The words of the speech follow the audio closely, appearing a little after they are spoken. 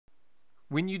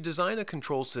When you design a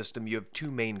control system, you have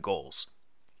two main goals.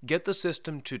 Get the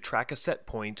system to track a set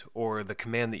point, or the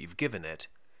command that you've given it,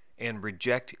 and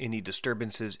reject any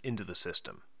disturbances into the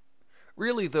system.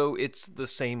 Really, though, it's the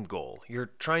same goal.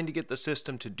 You're trying to get the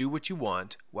system to do what you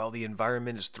want while the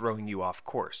environment is throwing you off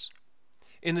course.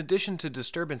 In addition to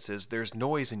disturbances, there's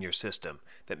noise in your system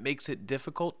that makes it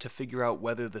difficult to figure out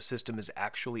whether the system is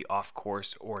actually off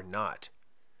course or not.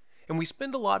 And we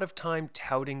spend a lot of time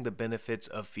touting the benefits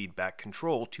of feedback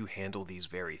control to handle these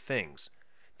very things.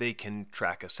 They can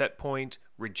track a set point,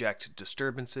 reject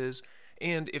disturbances,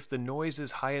 and if the noise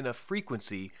is high enough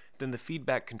frequency, then the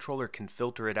feedback controller can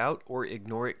filter it out or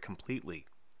ignore it completely.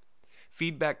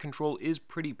 Feedback control is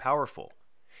pretty powerful.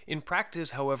 In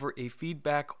practice, however, a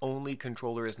feedback-only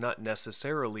controller is not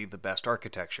necessarily the best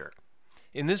architecture.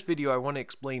 In this video, I want to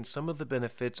explain some of the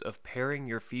benefits of pairing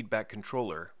your feedback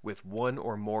controller with one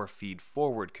or more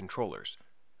feed-forward controllers.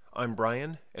 I'm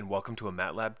Brian, and welcome to a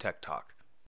MATLAB Tech Talk.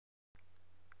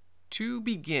 To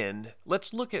begin,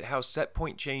 let's look at how set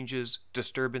point changes,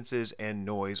 disturbances, and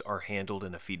noise are handled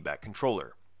in a feedback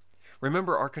controller.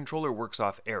 Remember, our controller works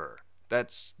off error.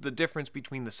 That's the difference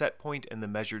between the set point and the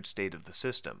measured state of the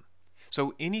system.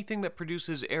 So anything that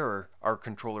produces error, our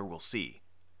controller will see.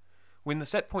 When the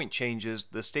set point changes,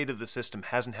 the state of the system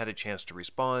hasn't had a chance to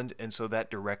respond, and so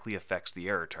that directly affects the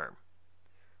error term.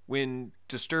 When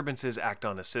disturbances act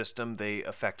on a system, they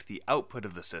affect the output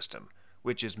of the system,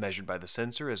 which is measured by the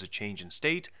sensor as a change in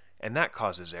state, and that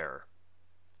causes error.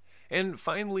 And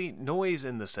finally, noise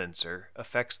in the sensor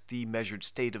affects the measured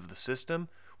state of the system,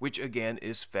 which again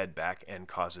is fed back and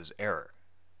causes error.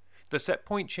 The set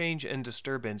point change and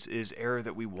disturbance is error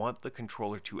that we want the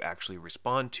controller to actually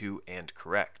respond to and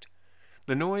correct.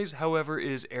 The noise, however,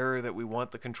 is error that we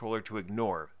want the controller to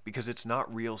ignore because it's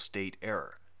not real state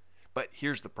error. But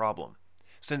here's the problem.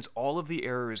 Since all of the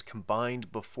error is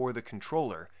combined before the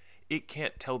controller, it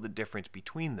can't tell the difference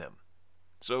between them.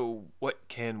 So what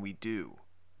can we do?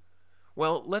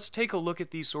 Well, let's take a look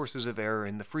at these sources of error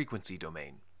in the frequency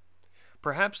domain.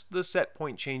 Perhaps the set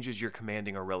point changes you're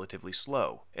commanding are relatively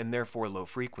slow, and therefore low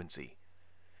frequency.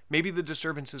 Maybe the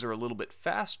disturbances are a little bit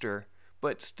faster,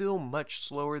 but still much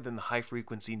slower than the high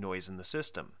frequency noise in the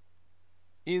system.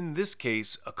 In this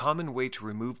case, a common way to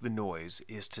remove the noise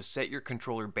is to set your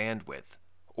controller bandwidth,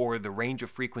 or the range of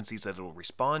frequencies that it will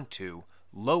respond to,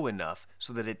 low enough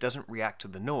so that it doesn't react to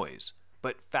the noise,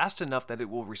 but fast enough that it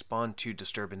will respond to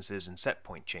disturbances and set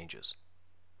point changes.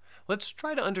 Let's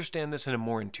try to understand this in a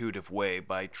more intuitive way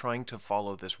by trying to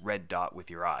follow this red dot with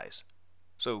your eyes.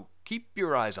 So keep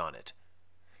your eyes on it.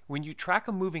 When you track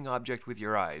a moving object with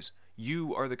your eyes,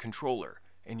 you are the controller,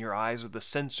 and your eyes are the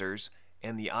sensors,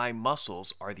 and the eye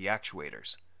muscles are the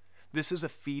actuators. This is a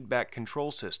feedback control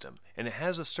system, and it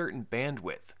has a certain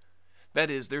bandwidth.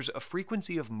 That is, there's a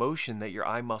frequency of motion that your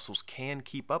eye muscles can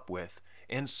keep up with,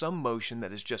 and some motion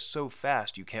that is just so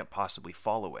fast you can't possibly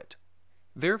follow it.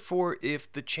 Therefore,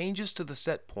 if the changes to the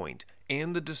set point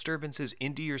and the disturbances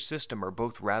into your system are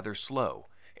both rather slow,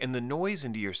 and the noise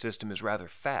into your system is rather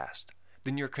fast,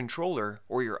 then your controller,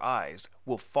 or your eyes,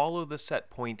 will follow the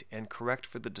set point and correct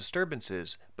for the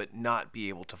disturbances, but not be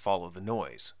able to follow the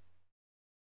noise.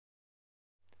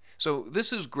 So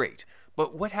this is great,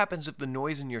 but what happens if the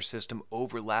noise in your system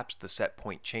overlaps the set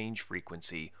point change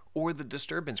frequency or the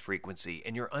disturbance frequency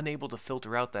and you're unable to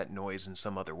filter out that noise in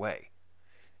some other way?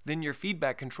 Then your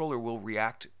feedback controller will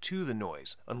react to the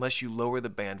noise unless you lower the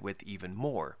bandwidth even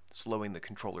more, slowing the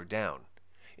controller down.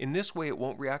 In this way, it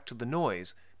won't react to the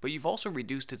noise, but you've also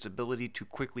reduced its ability to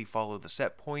quickly follow the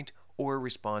set point or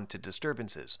respond to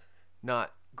disturbances.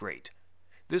 Not great.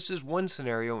 This is one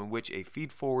scenario in which a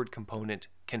feedforward component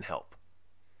can help.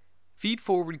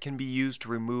 Feedforward can be used to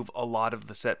remove a lot of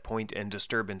the set point and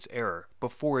disturbance error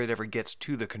before it ever gets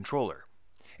to the controller.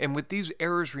 And with these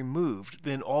errors removed,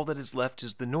 then all that is left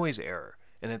is the noise error,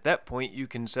 and at that point you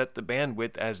can set the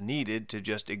bandwidth as needed to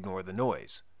just ignore the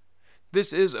noise.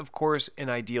 This is, of course, an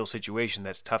ideal situation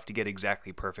that's tough to get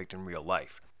exactly perfect in real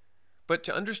life. But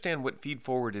to understand what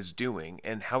Feedforward is doing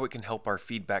and how it can help our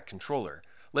feedback controller,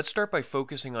 let's start by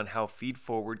focusing on how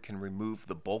Feedforward can remove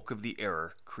the bulk of the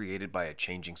error created by a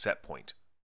changing set point.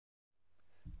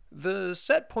 The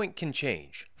set point can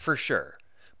change, for sure.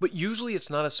 But usually it's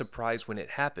not a surprise when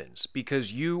it happens,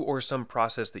 because you or some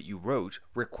process that you wrote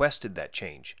requested that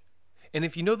change. And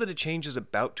if you know that a change is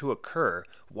about to occur,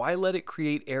 why let it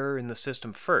create error in the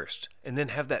system first, and then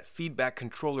have that feedback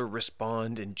controller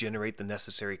respond and generate the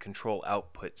necessary control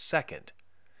output second?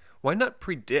 Why not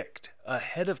predict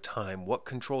ahead of time what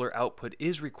controller output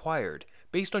is required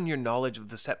based on your knowledge of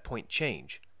the set point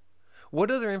change? What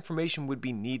other information would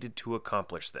be needed to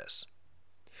accomplish this?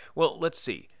 Well, let's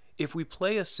see. If we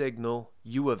play a signal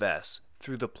U of S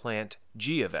through the plant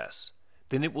G of S,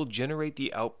 then it will generate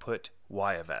the output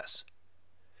Y of S.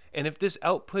 And if this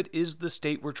output is the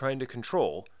state we're trying to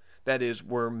control, that is,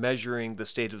 we're measuring the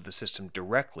state of the system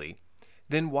directly,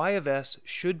 then Y of S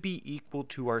should be equal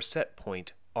to our set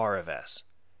point R of S.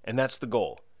 And that's the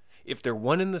goal. If they're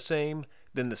one and the same,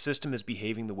 then the system is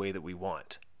behaving the way that we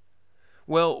want.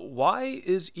 Well, Y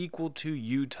is equal to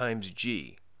U times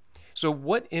G. So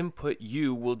what input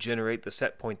U will generate the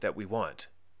set point that we want?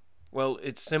 Well,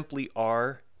 it's simply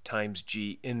R times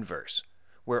G inverse,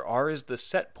 where R is the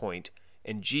set point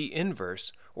and G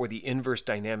inverse, or the inverse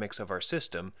dynamics of our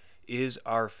system, is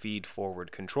our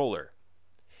feed-forward controller.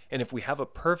 And if we have a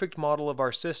perfect model of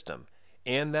our system,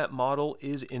 and that model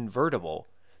is invertible,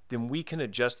 then we can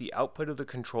adjust the output of the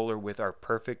controller with our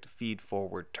perfect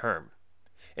feed-forward term.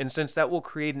 And since that will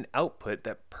create an output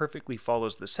that perfectly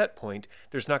follows the set point,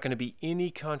 there's not going to be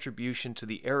any contribution to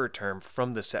the error term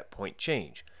from the set point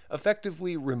change,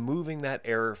 effectively removing that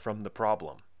error from the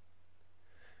problem.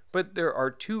 But there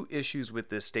are two issues with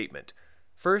this statement.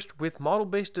 First, with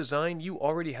model-based design, you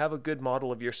already have a good model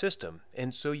of your system,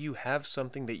 and so you have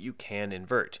something that you can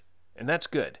invert. And that's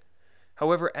good.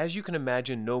 However, as you can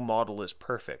imagine, no model is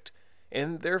perfect,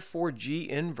 and therefore G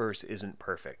inverse isn't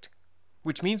perfect,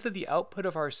 which means that the output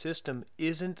of our system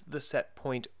isn't the set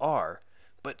point R,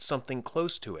 but something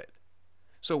close to it.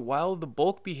 So while the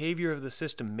bulk behavior of the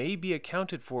system may be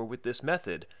accounted for with this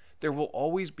method, there will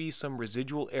always be some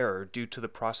residual error due to the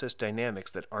process dynamics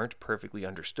that aren't perfectly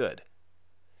understood.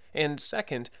 And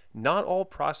second, not all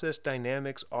process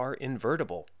dynamics are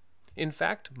invertible. In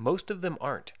fact, most of them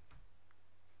aren't.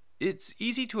 It's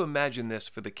easy to imagine this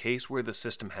for the case where the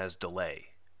system has delay.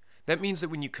 That means that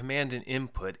when you command an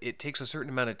input, it takes a certain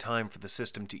amount of time for the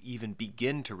system to even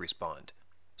begin to respond,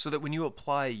 so that when you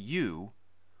apply U,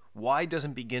 Y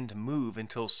doesn't begin to move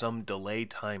until some delay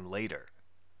time later.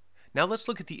 Now let's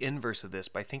look at the inverse of this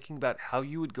by thinking about how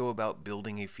you would go about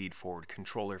building a feed-forward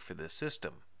controller for this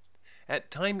system. At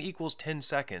time equals 10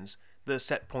 seconds, the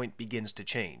set point begins to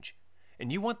change,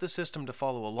 and you want the system to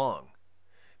follow along.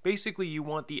 Basically, you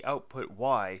want the output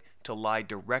Y to lie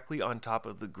directly on top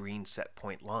of the green set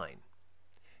point line.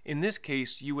 In this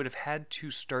case, you would have had to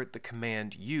start the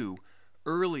command U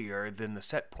earlier than the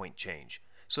set point change,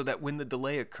 so that when the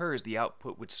delay occurs, the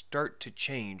output would start to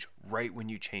change right when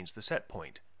you change the set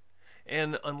point.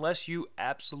 And unless you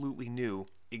absolutely knew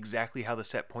exactly how the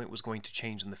set point was going to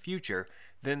change in the future,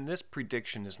 then this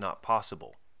prediction is not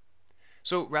possible.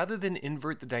 So rather than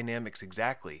invert the dynamics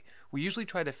exactly, we usually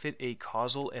try to fit a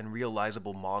causal and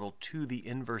realizable model to the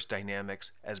inverse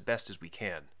dynamics as best as we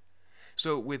can.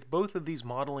 So with both of these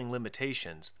modeling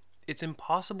limitations, it's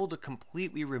impossible to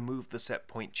completely remove the set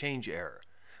point change error,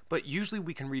 but usually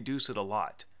we can reduce it a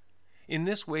lot. In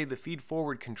this way, the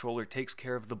feed-forward controller takes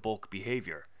care of the bulk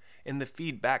behavior, and the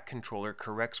feedback controller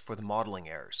corrects for the modeling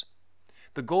errors.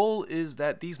 The goal is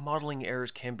that these modeling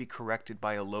errors can be corrected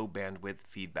by a low bandwidth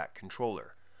feedback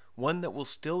controller, one that will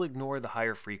still ignore the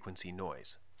higher frequency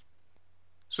noise.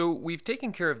 So we've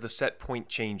taken care of the set point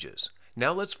changes.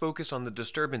 Now let's focus on the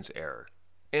disturbance error.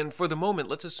 And for the moment,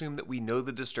 let's assume that we know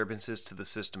the disturbances to the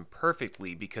system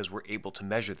perfectly because we're able to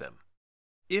measure them.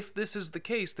 If this is the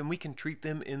case, then we can treat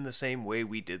them in the same way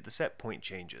we did the set point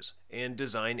changes and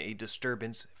design a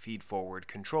disturbance feed-forward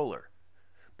controller.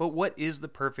 But what is the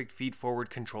perfect feed-forward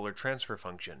controller transfer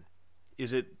function?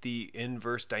 Is it the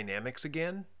inverse dynamics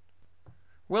again?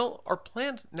 Well, our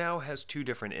plant now has two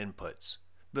different inputs.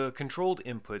 The controlled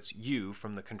inputs U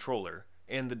from the controller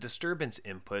and the disturbance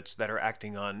inputs that are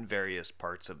acting on various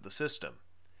parts of the system.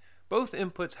 Both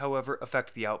inputs, however,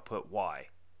 affect the output Y.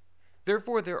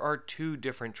 Therefore, there are two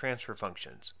different transfer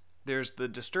functions. There's the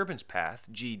disturbance path,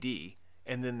 GD,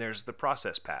 and then there's the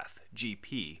process path,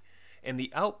 GP, and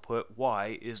the output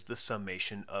Y is the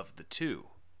summation of the two.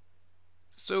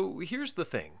 So here's the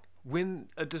thing. When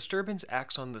a disturbance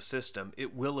acts on the system,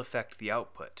 it will affect the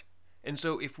output. And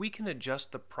so if we can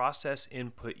adjust the process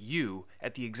input U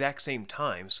at the exact same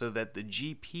time so that the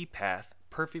GP path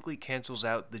perfectly cancels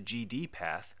out the GD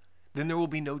path, then there will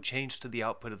be no change to the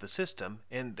output of the system,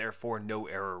 and therefore no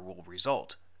error will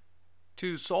result.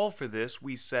 To solve for this,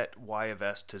 we set Y of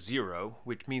S to 0,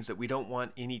 which means that we don't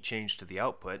want any change to the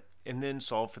output, and then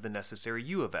solve for the necessary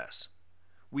U of S.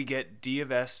 We get D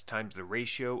of S times the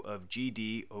ratio of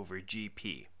GD over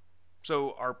GP.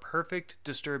 So our perfect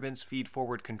disturbance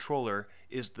feed-forward controller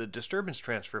is the disturbance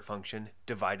transfer function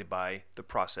divided by the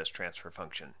process transfer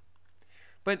function.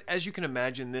 But as you can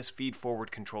imagine, this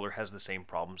feed-forward controller has the same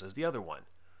problems as the other one.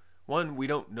 One, we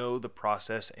don't know the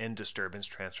process and disturbance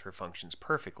transfer functions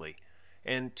perfectly.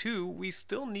 And 2, we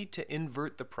still need to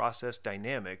invert the process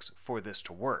dynamics for this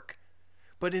to work.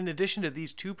 But in addition to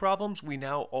these 2 problems, we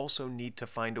now also need to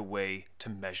find a way to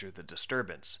measure the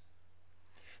disturbance.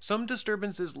 Some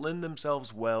disturbances lend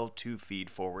themselves well to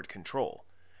feed-forward control.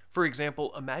 For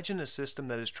example, imagine a system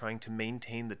that is trying to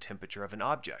maintain the temperature of an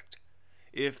object.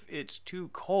 If it's too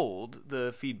cold,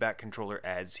 the feedback controller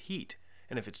adds heat,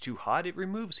 and if it's too hot, it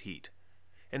removes heat.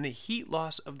 And the heat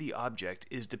loss of the object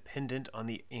is dependent on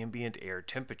the ambient air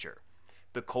temperature.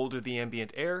 The colder the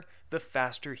ambient air, the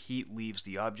faster heat leaves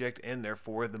the object, and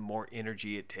therefore the more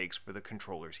energy it takes for the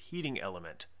controller's heating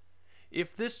element.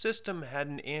 If this system had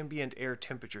an ambient air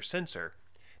temperature sensor,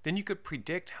 then you could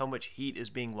predict how much heat is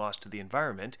being lost to the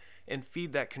environment and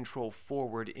feed that control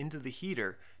forward into the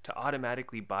heater to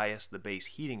automatically bias the base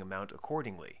heating amount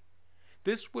accordingly.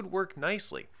 This would work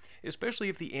nicely, especially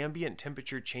if the ambient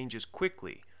temperature changes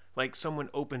quickly, like someone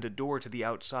opened a door to the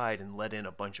outside and let in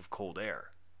a bunch of cold air.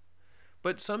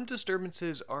 But some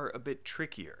disturbances are a bit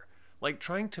trickier, like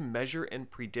trying to measure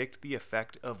and predict the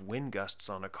effect of wind gusts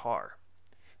on a car.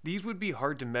 These would be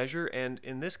hard to measure, and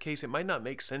in this case it might not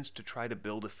make sense to try to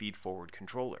build a feed-forward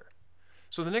controller.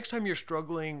 So the next time you're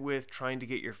struggling with trying to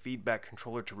get your feedback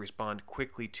controller to respond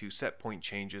quickly to set point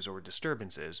changes or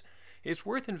disturbances, it's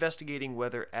worth investigating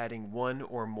whether adding 1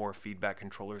 or more feedback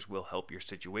controllers will help your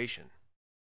situation.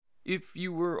 If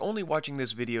you were only watching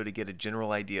this video to get a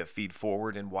general idea of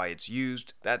feed-forward and why it's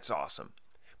used, that's awesome.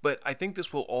 But I think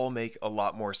this will all make a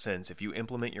lot more sense if you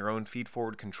implement your own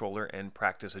feed-forward controller and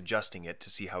practice adjusting it to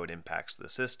see how it impacts the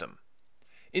system.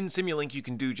 In Simulink you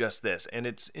can do just this, and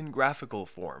it's in graphical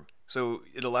form, so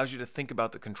it allows you to think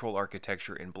about the control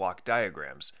architecture in block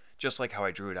diagrams, just like how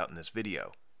I drew it out in this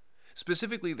video.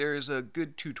 Specifically, there is a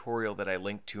good tutorial that I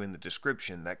linked to in the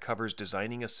description that covers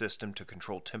designing a system to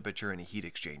control temperature in a heat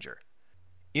exchanger.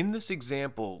 In this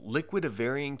example, liquid of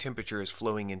varying temperature is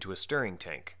flowing into a stirring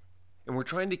tank. And we're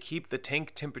trying to keep the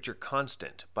tank temperature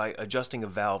constant by adjusting a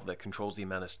valve that controls the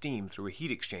amount of steam through a heat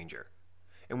exchanger.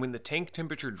 And when the tank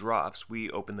temperature drops, we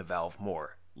open the valve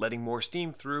more, letting more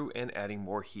steam through and adding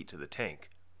more heat to the tank.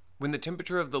 When the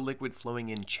temperature of the liquid flowing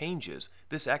in changes,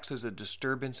 this acts as a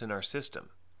disturbance in our system.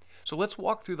 So let's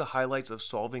walk through the highlights of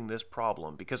solving this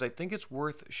problem because I think it's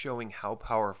worth showing how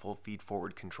powerful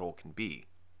feed-forward control can be.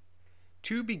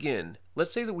 To begin,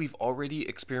 let's say that we've already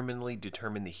experimentally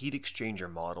determined the heat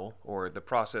exchanger model, or the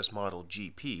process model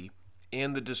GP,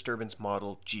 and the disturbance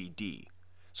model GD.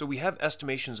 So we have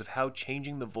estimations of how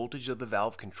changing the voltage of the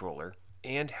valve controller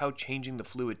and how changing the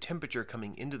fluid temperature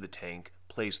coming into the tank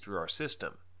plays through our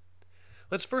system.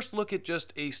 Let's first look at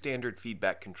just a standard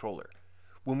feedback controller.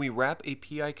 When we wrap a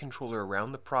PI controller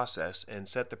around the process and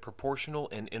set the proportional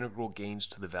and integral gains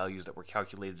to the values that were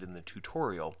calculated in the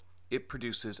tutorial, it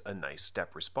produces a nice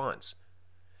step response.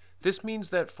 This means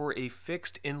that for a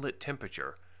fixed inlet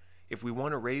temperature, if we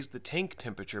want to raise the tank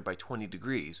temperature by 20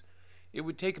 degrees, it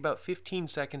would take about 15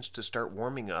 seconds to start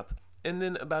warming up, and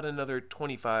then about another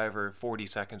 25 or 40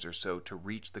 seconds or so to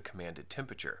reach the commanded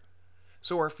temperature.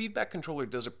 So our feedback controller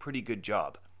does a pretty good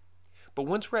job. But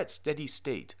once we're at steady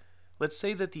state, let's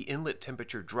say that the inlet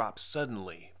temperature drops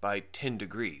suddenly by 10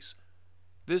 degrees.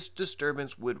 This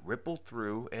disturbance would ripple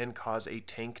through and cause a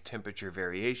tank temperature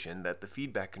variation that the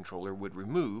feedback controller would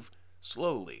remove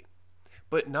slowly,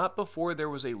 but not before there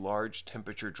was a large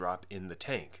temperature drop in the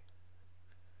tank.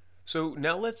 So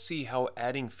now let's see how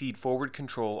adding feed-forward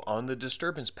control on the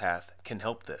disturbance path can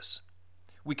help this.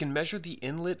 We can measure the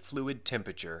inlet fluid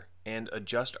temperature and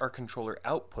adjust our controller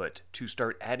output to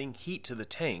start adding heat to the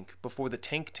tank before the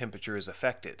tank temperature is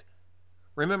affected.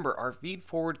 Remember, our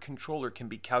feed-forward controller can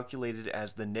be calculated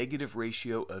as the negative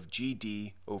ratio of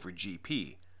GD over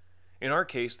GP. In our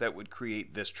case, that would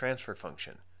create this transfer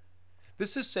function.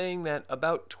 This is saying that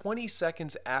about 20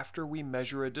 seconds after we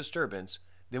measure a disturbance,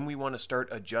 then we want to start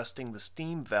adjusting the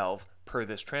steam valve per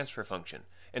this transfer function.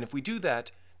 And if we do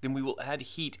that, then we will add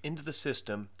heat into the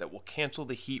system that will cancel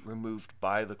the heat removed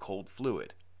by the cold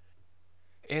fluid.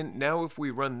 And now if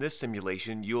we run this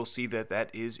simulation, you'll see that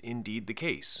that is indeed the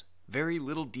case. Very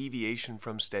little deviation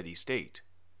from steady state.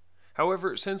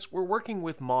 However, since we're working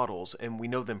with models and we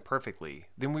know them perfectly,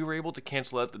 then we were able to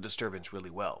cancel out the disturbance really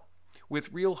well.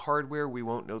 With real hardware, we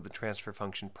won't know the transfer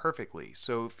function perfectly,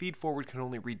 so feed-forward can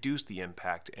only reduce the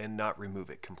impact and not remove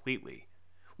it completely.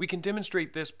 We can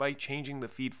demonstrate this by changing the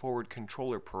feed-forward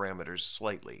controller parameters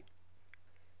slightly.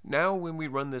 Now when we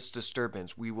run this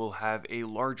disturbance, we will have a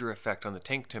larger effect on the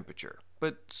tank temperature,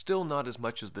 but still not as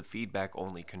much as the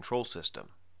feedback-only control system.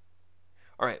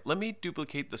 Alright, let me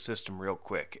duplicate the system real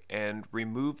quick and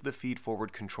remove the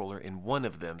feed-forward controller in one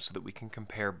of them so that we can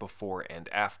compare before and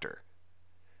after.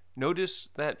 Notice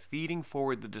that feeding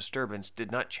forward the disturbance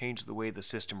did not change the way the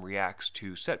system reacts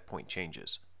to setpoint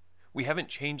changes. We haven't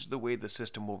changed the way the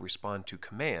system will respond to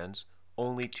commands,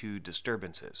 only to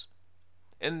disturbances.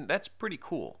 And that's pretty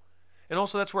cool. And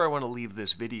also that's where I want to leave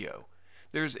this video.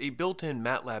 There's a built-in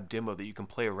MATLAB demo that you can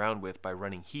play around with by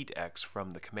running heatx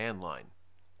from the command line.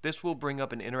 This will bring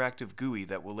up an interactive GUI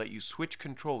that will let you switch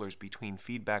controllers between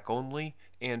feedback only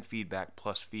and feedback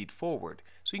plus feed forward,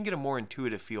 so you can get a more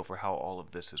intuitive feel for how all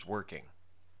of this is working.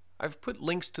 I've put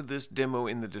links to this demo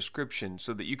in the description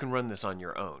so that you can run this on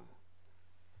your own.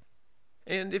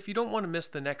 And if you don't want to miss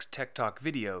the next Tech Talk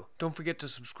video, don't forget to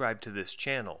subscribe to this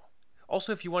channel.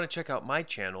 Also, if you want to check out my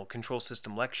channel, Control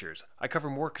System Lectures, I cover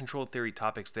more control theory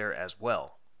topics there as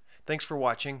well. Thanks for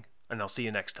watching, and I'll see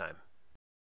you next time.